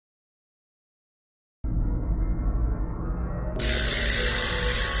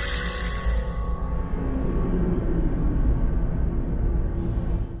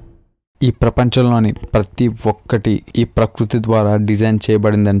ఈ ప్రపంచంలోని ప్రతి ఒక్కటి ఈ ప్రకృతి ద్వారా డిజైన్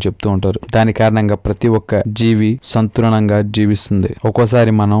చేయబడిందని చెప్తూ ఉంటారు. దాని కారణంగా ప్రతి ఒక్క జీవి సంతులనంగా జీవిస్తుంది.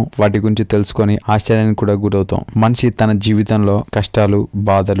 ఒక్కోసారి మనం వాటి గురించి తెలుసుకొని ఆశ్చర్యానికి కూడా గురవుతాం. మనిషి తన జీవితంలో కష్టాలు,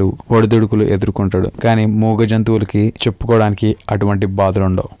 బాధలు, ఒడిదుడుకులు ఎదుర్కొంటాడు. కానీ మూగ జంతువులకి చెప్పుకోవడానికి అటువంటి బాధలు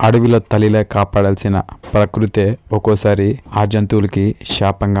ఉండవు. అడవిలో తల్లిలా కాపాడాల్సిన ప్రకృతే ఒక్కోసారి ఆ జంతువులకి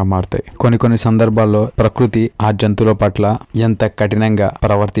శాపంగా మారుతాయి. కొన్ని సందర్భాల్లో ప్రకృతి ఆ జంతువుల పట్ల ఎంత కఠినంగా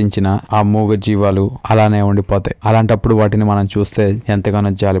ప్రవర్తించినా ఆ మూగ జీవాలు అలానే ఉండిపోతాయి. అలాంటప్పుడు వాటిని మనం చూస్తే ఎంతగానో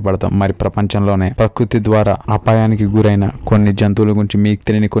జాలిపడతాం. మరి ప్రపంచంలోనే ప్రకృతి ద్వారా అపాయానికి గురైన కొన్ని జంతువుల గురించి మీకు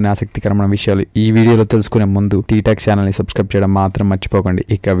తెలియని కొన్ని ఆసక్తికరమైన విషయాలు ఈ వీడియోలో తెలుసుకునే ముందు టీటాక్ ఛానల్ ని సబ్స్క్రైబ్ చేయడం మాత్రం మర్చిపోకండి.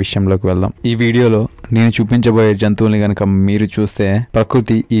 ఇక విషయంలోకి వెళ్దాం. ఈ వీడియోలో నేను చూపించబోయే జంతువుల్ని గనక మీరు చూస్తే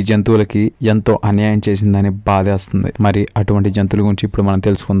ప్రకృతి ఈ జంతువులకి ఎంతో అన్యాయం చేసిందని బాధేస్తుంది. మరి అటువంటి జంతువుల గురించి ఇప్పుడు మనం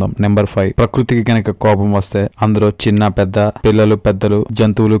తెలుసుకుందాం. నెంబర్ 5, ప్రకృతికి గనక కోపం వస్తే అందులో చిన్న పెద్ద, పిల్లలు పెద్దలు,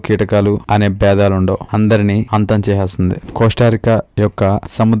 జంతువులు కీటకాలు అనే భేదాలు ఉండవు. అందరినీ అంతం చేసేస్తుంది. కోస్టారికా యొక్క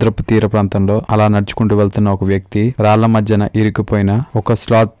సముద్రపు తీర ప్రాంతంలో అలా నడుచుకుంటూ వెళ్తున్న ఒక వ్యక్తి రాళ్ల మధ్యన ఇరుక్కుపోయిన ఒక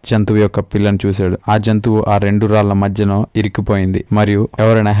స్లాత్ జంతువు యొక్క పిల్లని చూశాడు. ఆ జంతువు ఆ రెండు రాళ్ల మధ్యలో ఇరుక్కుపోయింది మరియు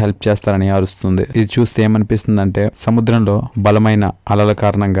ఎవరైనా హెల్ప్ చేస్తారని అరుస్తుంది. ఇది చూస్తే ఏమనిపిస్తుందంటే సముద్రంలో బలమైన అలల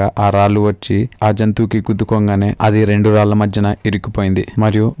కారణంగా ఆ రాళ్లు వచ్చి ఆ జంతువుకి గుద్దుకోగానే అది రెండు రాళ్ల మధ్యన ఇరుక్కుపోయింది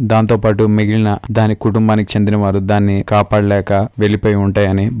మరియు దాంతో పాటు మిగిలిన దాని కుటుంబానికి చెందిన వారు దాన్ని కాపాడలేక వెళ్లిపోయి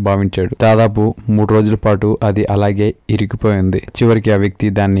ఉంటాయని భావించాడు. దాదాపు 3 రోజుల పాటు అది అలాగే ఇరికిపోయింది. చివరికి ఆ వ్యక్తి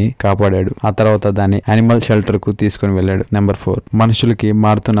దాన్ని కాపాడాడు. ఆ తర్వాత దాన్ని యానిమల్ షెల్టర్ కు తీసుకుని వెళ్ళాడు. నెంబర్ 4, మనుషులకి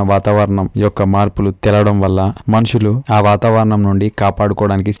మారుతున్న వాతావరణం యొక్క మార్పులు తెలవడం వల్ల మనుషులు ఆ వాతావరణం నుండి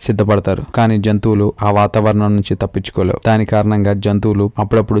కాపాడుకోవడానికి సిద్ధపడతారు. కానీ జంతువులు ఆ వాతావరణం నుంచి తప్పించుకోలేవు. దాని కారణంగా జంతువులు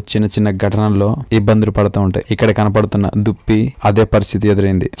అప్పుడప్పుడు చిన్న చిన్న ఘటనల్లో ఇబ్బందులు పడుతూ ఉంటాయి. ఇక్కడ కనపడుతున్న దుప్పి అదే పరిస్థితి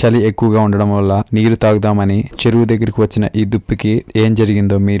ఎదురైంది. చలి ఎక్కువగా ఉండడం వల్ల నీరు తాగుదామని చెరువు దగ్గరికి వచ్చిన ఈ దుప్పికి ఏం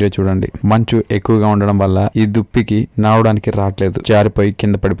జరిగిందో మీరే చూడండి. మంచు ఎక్కువగా ఉండడం వల్ల ఈ దుప్పికి నావడానికి రావట్లేదు. జారిపోయి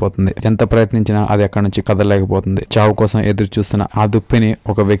కింద పడిపోతుంది. ఎంత ప్రయత్నించినా అది అక్కడి నుంచి కదలలేకపోతుంది. చావు కోసం ఎదురు చూస్తున్న ఆ దుప్పిని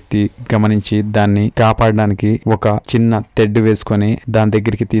ఒక వ్యక్తి గమనించి దాన్ని కాపాడడానికి ఒక చిన్న తెడ్డు వేసుకొని దాని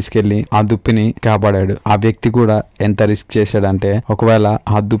దగ్గరికి తీసుకెళ్లి ఆ దుప్పిని కాపాడాడు. ఆ వ్యక్తి కూడా ఎంత రిస్క్ చేశాడంటే ఒకవేళ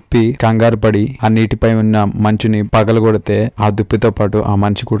ఆ దుప్పి కంగారు పడి ఆ నీటిపై ఉన్న మంచుని పగలగొడితే ఆ దుప్పితో పాటు ఆ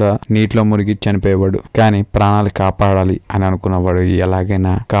మనిషి కూడా నీటిలో మునిగి చనిపోయేవాడు. కానీ ప్రాణాలు కాపాడాలి అని అనుకున్నవాడు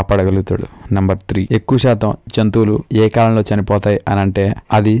ఎలాగైనా కాపాడగలుగుతాడు. నెంబర్ 3, ఎక్కువ శాతం జంతువులు ఏ కాలంలో చనిపోతాయి అని అంటే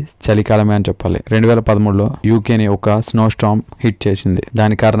అది చలికాలమే అని చెప్పాలి. 2013లో యూకేని ఒక స్నో స్టార్మ్ హిట్ చేసింది.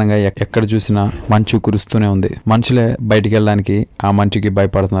 దాని కారణంగా ఎక్కడ చూసినా మంచు కురుస్తూనే ఉంది. మనుషులే బయటికి వెళ్ళడానికి ఆ మంచుకి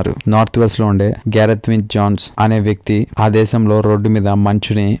భయపడుతున్నారు. నార్త్ వెస్ట్ లో ఉండే గ్యారెత్ విన్ జాన్స్ అనే వ్యక్తి ఆ దేశంలో రోడ్డు మీద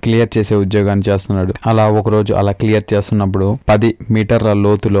మంచుని క్లియర్ చేసే ఉద్యోగాన్ని చేస్తున్నాడు. అలా ఒక రోజు అలా క్లియర్ చేస్తున్నప్పుడు 10 మీటర్ల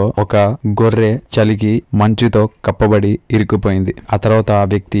లోతులో ఒక గొర్రె చలికి మంచుతో కప్పబడి ఇరుక్కుపోయింది. ఆ తర్వాత ఆ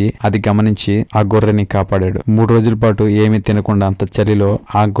వ్యక్తి అది గమనించి ఆ గొర్రెని కాపాడాడు. 3 రోజుల పాటు ఏమీ తినకుండా అంత చలిలో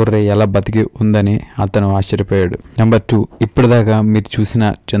ఆ గొర్రె ఎలా బతికి ఉందని అతను ఆశ్చర్యపోయాడు. నెంబర్ 2, ఇప్పటిదాకా మీరు చూసిన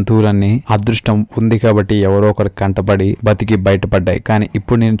జంతువులన్నీ అదృష్టం ఉంది కాబట్టి ఎవరో ఒకరు కంటపడి బతికి బయటపడ్డాయి. కానీ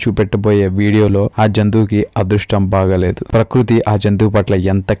ఇప్పుడు నేను చూపెట్టబోయే వీడియోలో ఆ జంతువుకి అదృష్టం బాగాలేదు. ప్రకృతి ఆ జంతువు పట్ల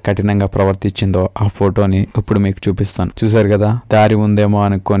ఎంత కఠినంగా ప్రవర్తించిందో ఆ ఫోటోని ఇప్పుడు మీకు చూపిస్తాను. చూసారు కదా, దారి ఉందేమో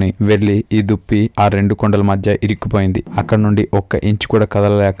అనుకొని వెళ్లి ఈ దుప్పి ఆ 2 కొండల మధ్య ఇరుక్కుపోయింది. అక్కడ నుండి 1 ఇంచు కూడా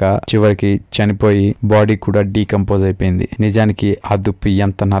కదలలేక చివరికి చనిపోయి బాడీ కూడా డీకంపోజ్ అయిపోయింది. నిజానికి ఆ దుప్పి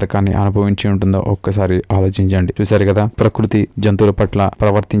ఎంత నరకాన్ని అనుభవించి ఉంటుందో ఒక్కసారి ఆలోచించండి. చూసారు కదా, ప్రకృతి జంతువుల పట్ల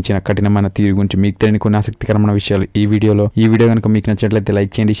ప్రవర్తించిన కఠినమైన తీరు గురించి మీకు తెలియని కొన్ని ఆసక్తికరమైన విషయాలు ఈ వీడియో కనుక మీకు నచ్చినట్లయితే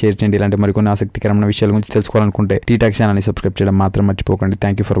లైక్ చేయండి, షేర్ చేయండి. ఇలాంటి మరికొన్ని ఆసక్తికరమైన విషయాల గురించి తెలుసుకోవాలనుకుంటే టీటాక్ ఛానల్ ని సబ్స్క్రైబ్ చేయడం మాత్రం మర్చిపోకండి.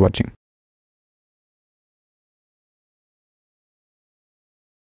 Thank you for watching.